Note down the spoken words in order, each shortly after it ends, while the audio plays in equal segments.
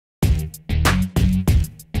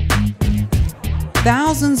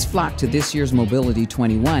Thousands flocked to this year's Mobility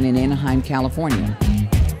 21 in Anaheim, California.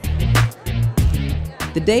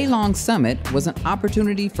 The day-long summit was an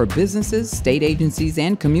opportunity for businesses, state agencies,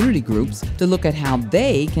 and community groups to look at how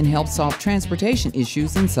they can help solve transportation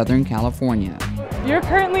issues in Southern California. You're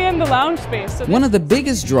currently in the lounge space. One of the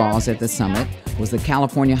biggest draws at the summit was the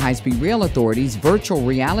California High-Speed Rail Authority's virtual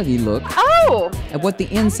reality look at what the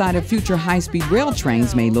inside of future high-speed rail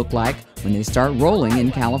trains may look like when they start rolling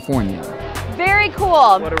in California. Very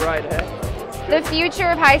cool. What a ride, hey? The future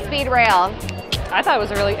of high-speed rail. I thought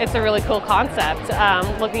it's a really cool concept,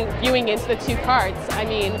 viewing into the two carts. I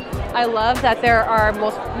mean, I love that there are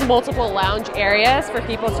multiple lounge areas for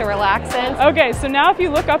people to relax in. Okay, so now if you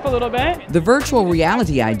look up a little bit. The virtual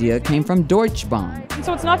reality idea came from Deutsche Bahn.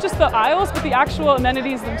 So it's not just the aisles, but the actual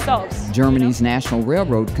amenities themselves. Germany's national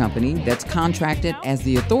railroad company that's contracted as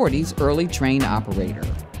the authority's early train operator.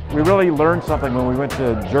 We really learned something when we went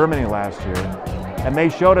to Germany last year, and they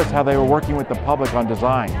showed us how they were working with the public on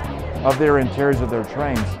design of their interiors of their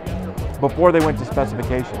trains before they went to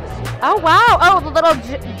specifications. Oh wow, oh, the little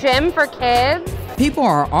gym for kids. People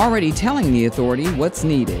are already telling the authority what's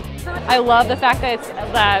needed. I love the fact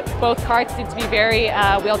that both carts need to be very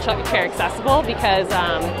wheelchair accessible, because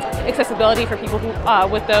accessibility for people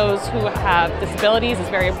with those who have disabilities is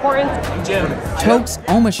very important. Tokes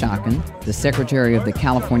Omashakin, the secretary of the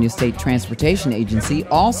California State Transportation Agency,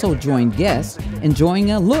 also joined guests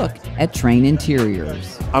enjoying a look at train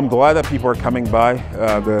interiors. I'm glad that people are coming by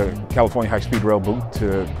the California High-Speed Rail booth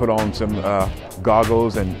to put on some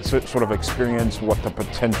goggles and sort of experience what the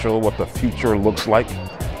potential, what the future looks like.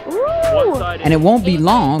 And it won't be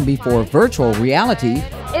long before virtual reality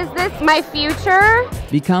Is this my future?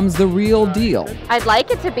 becomes the real deal. I'd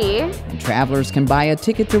like it to be. And travelers can buy a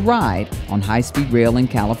ticket to ride on high-speed rail in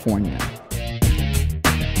California.